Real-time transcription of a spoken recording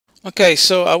Okay,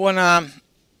 so I wanna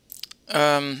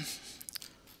um,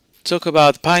 talk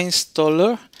about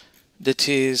Pyinstaller. That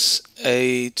is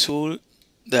a tool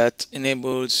that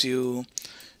enables you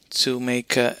to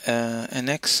make an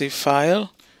exe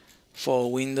file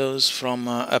for Windows from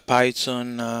a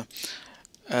Python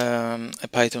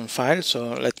file.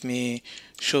 So let me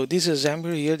show this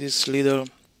example here. This little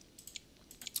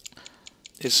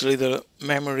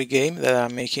memory game that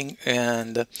I'm making,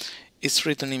 and it's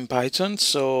written in Python.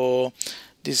 So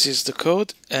this is the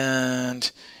code,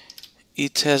 and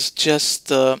it has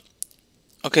just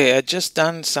okay. I just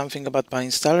done something about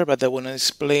Pyinstaller, but I want to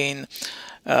explain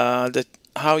that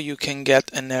how you can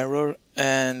get an error,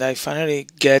 and I finally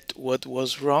get what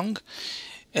was wrong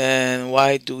and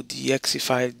why do the exe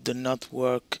file did not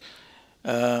work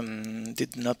while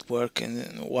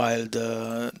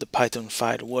the Python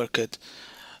file worked.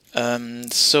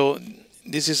 So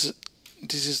this is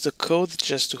this is the code,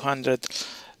 just 200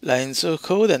 lines of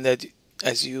code, and that,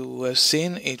 as you have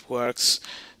seen, it works.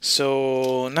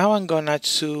 So now I'm gonna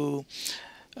to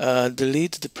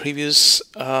delete the previous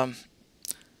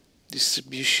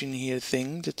distribution here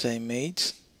thing that I made.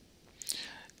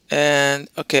 And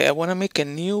okay, I want to make a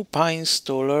new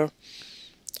Pyinstaller.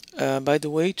 By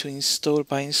the way, to install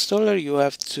Pyinstaller, you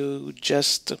have to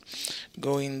just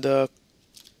go in the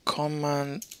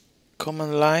command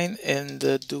line and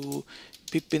do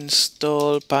pip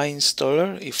install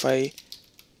Pyinstaller, if I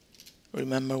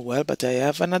remember well. But I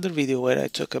have another video where I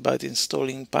talk about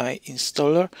installing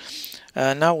Pyinstaller.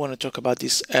 Now I want to talk about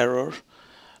this error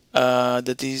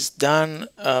that is done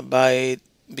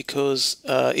because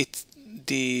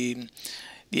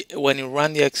when you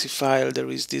run the exe file, there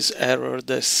is this error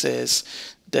that says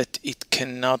that it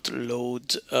cannot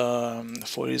load,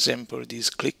 for example, these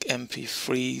click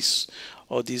mp3s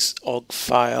or this ogg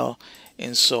file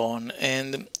and so on.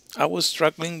 And I was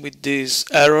struggling with this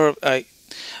error. I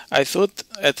thought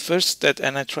at first that,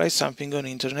 and I tried something on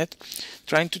internet,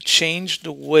 trying to change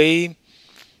the way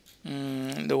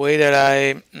that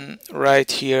I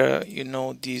write here,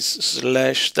 this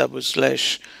slash, double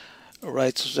slash,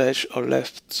 right slash or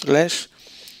left slash,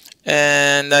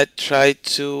 and I tried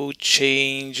to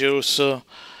change also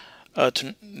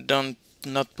to don't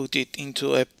not put it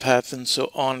into a path and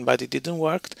so on, but it didn't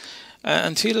work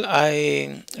until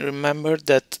I remembered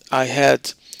that I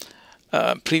had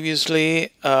previously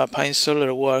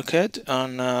Pyinstaller worked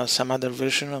on some other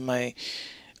version of my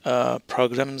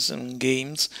programs and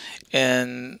games,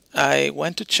 and I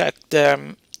went to check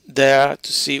them there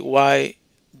to see why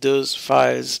those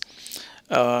files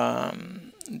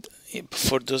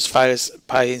for those files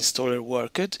Pyinstaller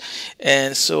worked.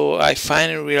 And so I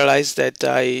finally realized that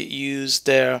I used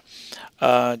their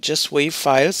just WAV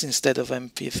files instead of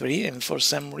mp3, and for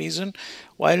some reason,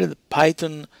 while the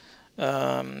Python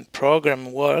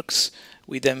program works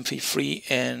with mp3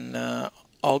 and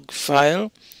ogg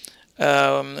file,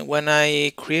 when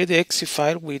I create the exe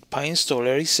file with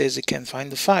Pyinstaller, it says it can find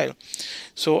the file.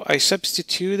 So I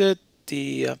substituted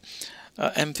the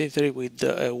mp3 with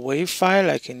the WAV file,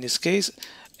 like in this case,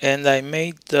 and I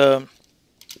made the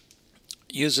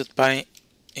used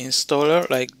Pyinstaller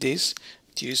like this.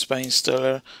 To use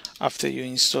Pyinstaller, after you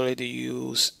install it,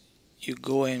 you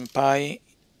go in Pyinstaller,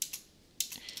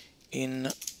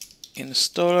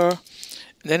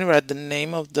 then write the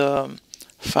name of the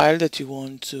file that you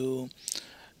want to,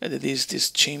 that is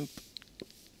this chimp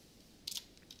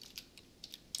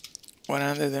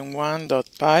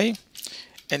 101.py.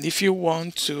 And if you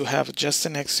want to have just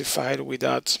an exe file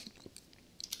without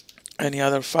any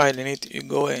other file in it, you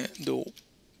go and do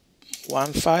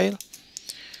one file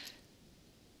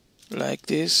like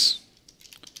this,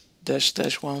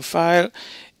 dash one file,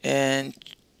 and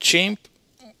chimp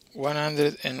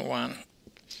 101.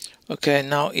 Okay,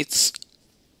 now it's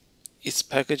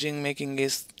packaging, making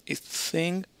its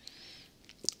thing,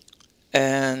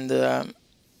 and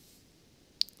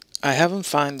I haven't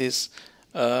found this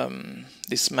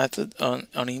method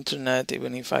on internet,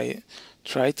 even if I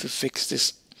try to fix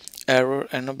this error,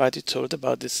 and nobody told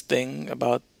about this thing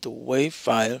about the WAV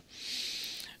file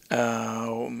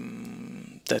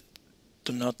that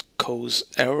do not cause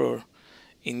error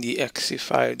in the exe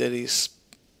file that is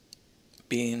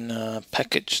being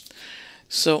packaged.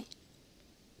 So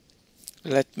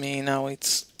let me, now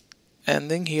it's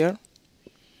ending here.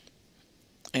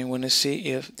 I want to see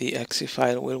if the exe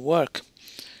file will work.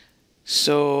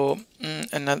 So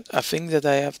a thing that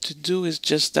I have to do is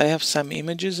just, I have some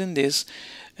images in this,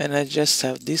 and I just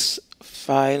have this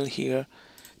file here,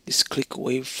 this click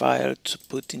WAV file, to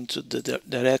put into the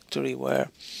directory where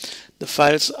the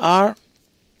files are,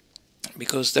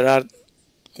 because there are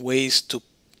ways to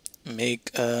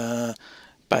make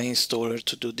Pyinstaller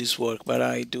to do this work, but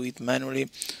I do it manually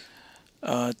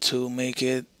to make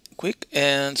it quick.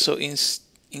 And so in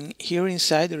here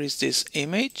inside there is this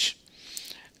image,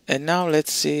 and now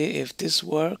let's see if this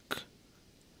works.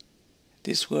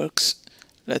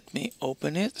 Let me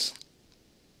open it,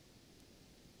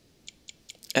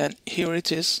 and here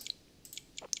it is.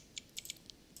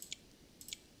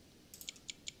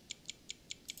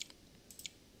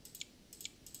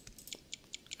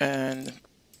 And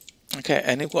okay,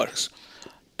 and it works.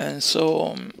 And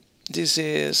so this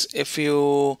is if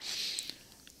you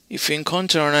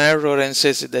encounter an error and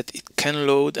says that it can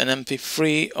load an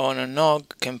mp3 on a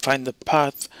NOG, can find the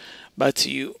path, but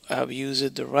you have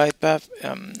used the right path,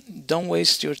 don't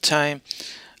waste your time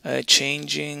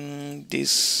changing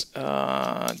this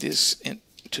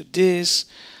into this.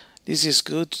 This is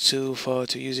good to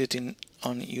use it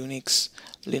on Unix,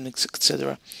 Linux,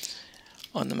 etc.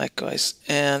 on the Mac OS.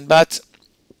 But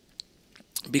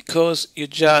because you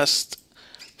just,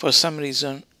 for some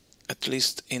reason, at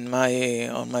least in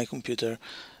on my computer,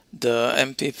 the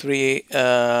mp3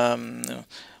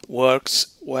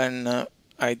 works when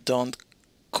I don't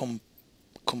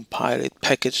compile it,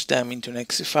 package them into an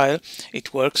exe file.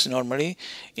 It works normally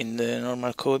in the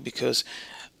normal code because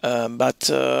but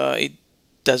it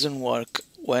doesn't work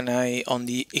when on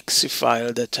the exe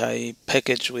file that I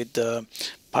package with the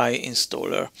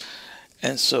Pyinstaller.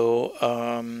 And so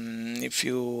if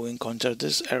you encounter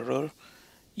this error,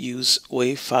 use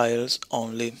WAV files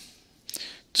only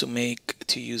to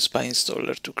use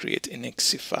Pyinstaller to create an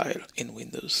exe file in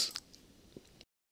Windows.